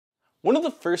One of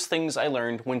the first things I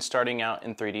learned when starting out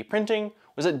in 3D printing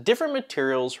was that different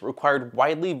materials required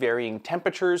widely varying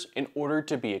temperatures in order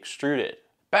to be extruded.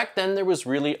 Back then there was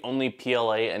really only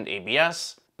PLA and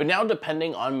ABS, but now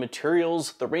depending on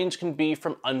materials, the range can be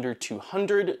from under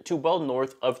 200 to well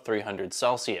north of 300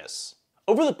 Celsius.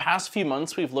 Over the past few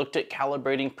months we've looked at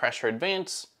calibrating pressure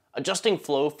advance, adjusting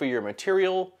flow for your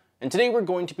material, and today we're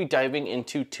going to be diving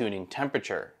into tuning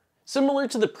temperature. Similar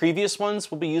to the previous ones,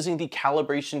 we'll be using the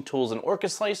calibration tools in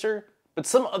OrcaSlicer, but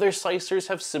some other slicers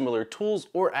have similar tools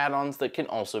or add-ons that can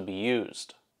also be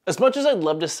used. As much as I'd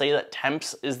love to say that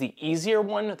temps is the easier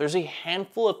one, there's a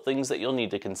handful of things that you'll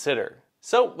need to consider.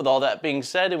 So with all that being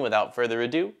said and without further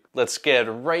ado, let's get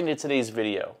right into today's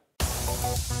video.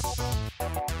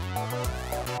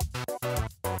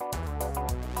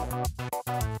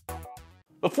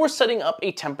 Before setting up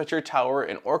a temperature tower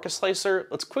in OrcaSlicer,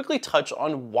 let's quickly touch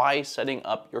on why setting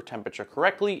up your temperature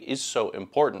correctly is so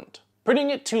important.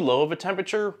 Putting it too low of a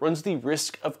temperature runs the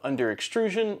risk of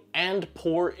under-extrusion and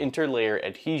poor interlayer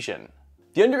adhesion.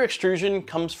 The under-extrusion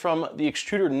comes from the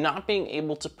extruder not being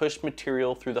able to push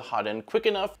material through the hot end quick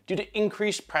enough due to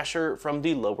increased pressure from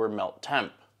the lower melt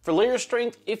temp. For layer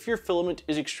strength, if your filament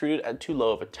is extruded at too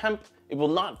low of a temp, it will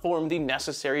not form the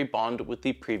necessary bond with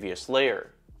the previous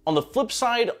layer. On the flip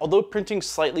side, although printing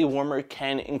slightly warmer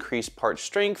can increase part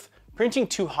strength, printing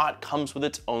too hot comes with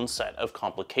its own set of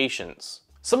complications.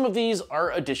 Some of these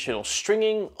are additional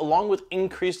stringing, along with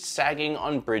increased sagging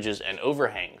on bridges and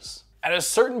overhangs. At a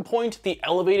certain point, the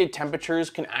elevated temperatures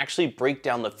can actually break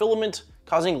down the filament,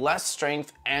 causing less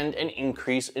strength and an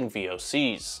increase in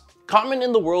VOCs. Common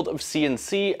in the world of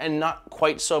CNC and not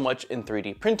quite so much in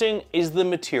 3D printing is the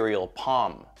material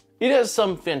POM. It has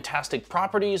some fantastic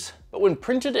properties, but when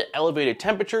printed at elevated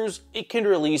temperatures, it can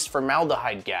release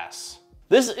formaldehyde gas.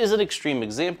 This is an extreme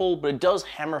example, but it does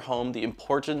hammer home the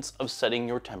importance of setting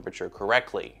your temperature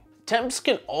correctly. Temps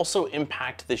can also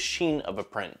impact the sheen of a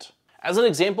print. As an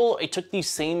example, I took the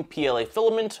same PLA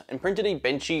filament and printed a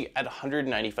benchy at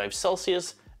 195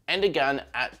 Celsius and again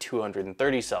at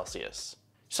 230 Celsius.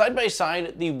 Side by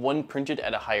side, the one printed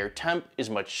at a higher temp is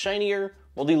much shinier,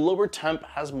 while the lower temp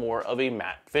has more of a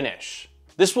matte finish.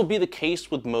 This will be the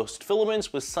case with most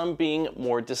filaments, with some being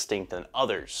more distinct than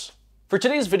others. For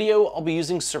today's video, I'll be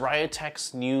using SIRAYA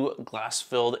Tech's new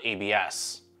glass-filled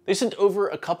ABS. They sent over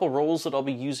a couple rolls that I'll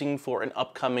be using for an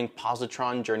upcoming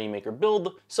positron Journeymaker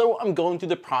build, so I'm going through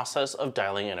the process of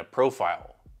dialing in a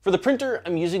profile. For the printer,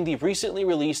 I'm using the recently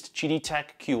released Qidi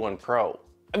Tech Q1 Pro.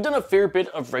 I've done a fair bit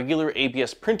of regular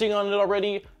ABS printing on it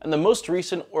already, and the most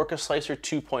recent OrcaSlicer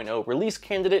 2.0 release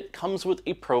candidate comes with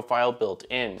a profile built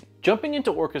in. Jumping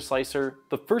into OrcaSlicer,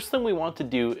 the first thing we want to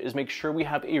do is make sure we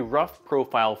have a rough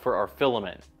profile for our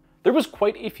filament. There was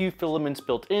quite a few filaments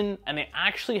built in, and I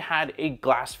actually had a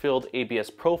glass-filled ABS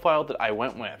profile that I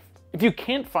went with. If you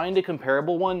can't find a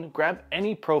comparable one, grab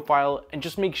any profile and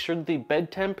just make sure that the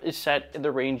bed temp is set in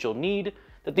the range you'll need,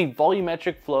 that the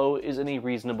volumetric flow is in a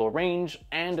reasonable range,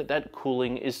 and that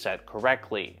cooling is set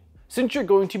correctly. Since you're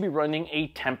going to be running a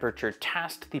temperature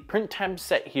test, the print temps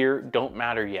set here don't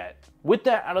matter yet. With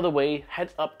that out of the way,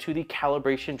 head up to the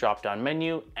calibration drop-down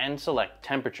menu and select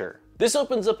temperature. This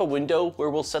opens up a window where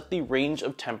we'll set the range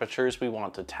of temperatures we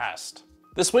want to test.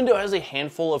 This window has a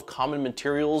handful of common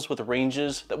materials with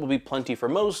ranges that will be plenty for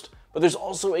most, but there's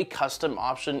also a custom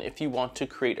option if you want to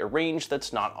create a range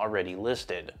that's not already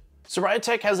listed. SIRAYA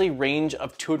Tech has a range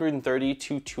of 230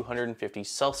 to 250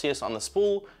 Celsius on the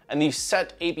spool, and the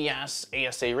set ABS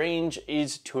ASA range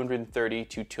is 230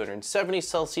 to 270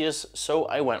 Celsius, so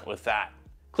I went with that.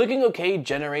 Clicking OK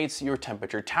generates your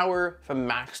temperature tower from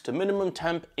max to minimum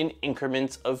temp in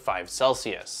increments of 5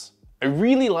 Celsius. I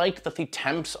really like that the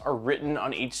temps are written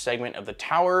on each segment of the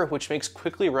tower, which makes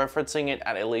quickly referencing it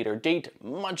at a later date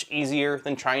much easier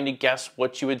than trying to guess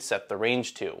what you would set the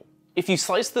range to. If you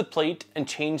slice the plate and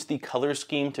change the color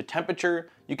scheme to temperature,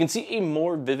 you can see a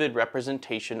more vivid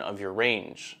representation of your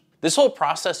range. This whole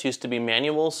process used to be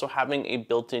manual, so having a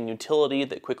built-in utility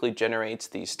that quickly generates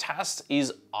these tests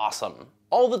is awesome.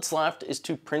 All that's left is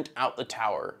to print out the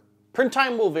tower. Print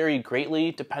time will vary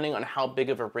greatly depending on how big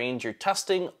of a range you're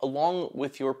testing, along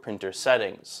with your printer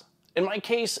settings. In my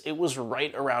case, it was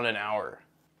right around an hour.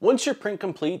 Once your print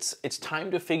completes, it's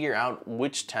time to figure out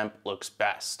which temp looks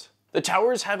best. The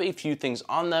towers have a few things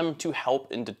on them to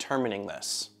help in determining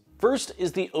this. First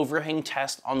is the overhang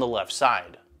test on the left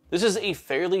side. This is a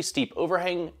fairly steep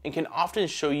overhang and can often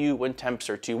show you when temps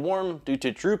are too warm due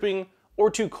to drooping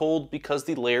or too cold because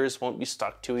the layers won't be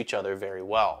stuck to each other very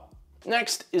well.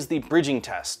 Next is the bridging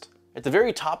test. At the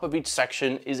very top of each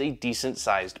section is a decent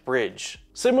sized bridge.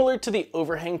 Similar to the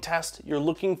overhang test, you're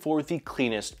looking for the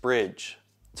cleanest bridge.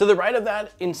 To the right of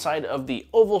that, inside of the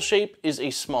oval shape, is a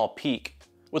small peak.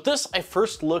 With this, I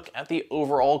first look at the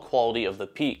overall quality of the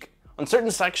peak. On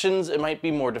certain sections, it might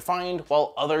be more defined,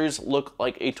 while others look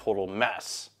like a total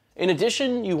mess. In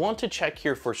addition, you want to check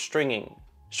here for stringing.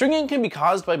 Stringing can be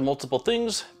caused by multiple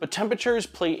things, but temperatures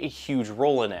play a huge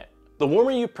role in it. The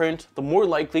warmer you print, the more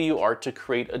likely you are to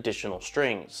create additional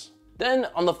strings. Then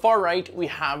on the far right, we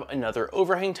have another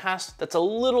overhang test that's a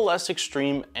little less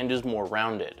extreme and is more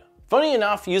rounded. Funny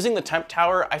enough, using the temp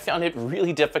tower, I found it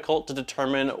really difficult to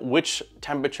determine which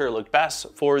temperature looked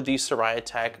best for the SIRAYA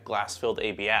Tech Glass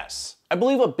ABS. I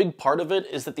believe a big part of it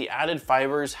is that the added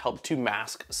fibers help to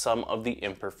mask some of the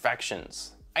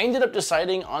imperfections. I ended up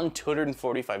deciding on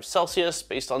 245 Celsius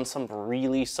based on some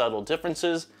really subtle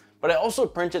differences, but I also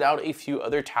printed out a few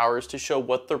other towers to show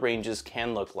what the ranges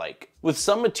can look like. With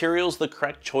some materials, the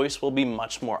correct choice will be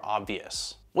much more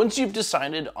obvious. Once you've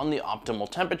decided on the optimal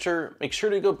temperature, make sure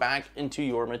to go back into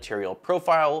your material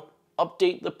profile,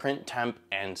 update the print temp,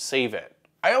 and save it.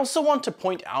 I also want to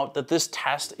point out that this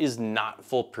test is not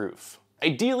foolproof.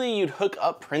 Ideally, you'd hook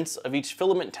up prints of each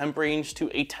filament temp range to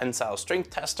a tensile strength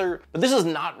tester, but this is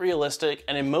not realistic,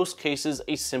 and in most cases,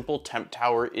 a simple temp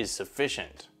tower is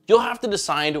sufficient. You'll have to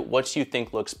decide what you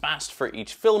think looks best for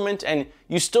each filament, and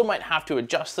you still might have to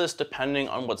adjust this depending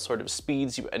on what sort of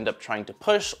speeds you end up trying to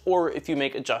push, or if you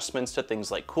make adjustments to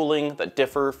things like cooling that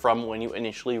differ from when you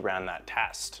initially ran that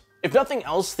test. If nothing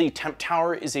else, the temp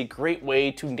tower is a great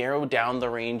way to narrow down the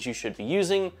range you should be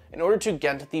using in order to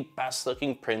get the best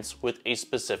looking prints with a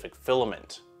specific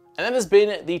filament. And that has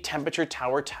been the temperature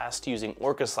tower test using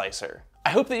OrcaSlicer. I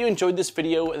hope that you enjoyed this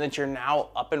video and that you're now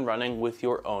up and running with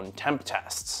your own temp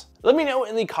tests. Let me know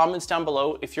in the comments down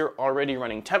below if you're already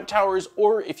running temp towers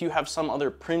or if you have some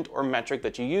other print or metric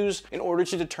that you use in order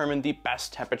to determine the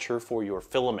best temperature for your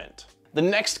filament. The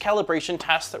next calibration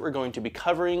test that we're going to be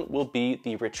covering will be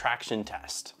the retraction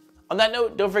test. On that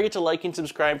note, don't forget to like and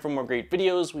subscribe for more great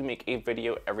videos. We make a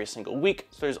video every single week,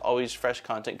 so there's always fresh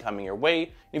content coming your way.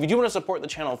 And if you do want to support the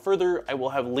channel further, I will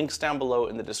have links down below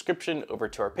in the description over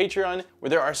to our Patreon, where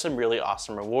there are some really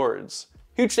awesome rewards.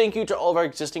 Huge thank you to all of our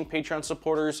existing Patreon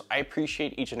supporters. I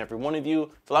appreciate each and every one of you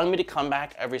for allowing me to come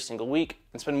back every single week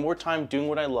and spend more time doing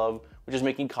what I love, which is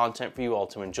making content for you all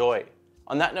to enjoy.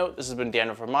 On that note, this has been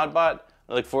Daniel from ModBot.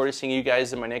 I look forward to seeing you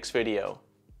guys in my next video.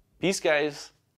 Peace, guys.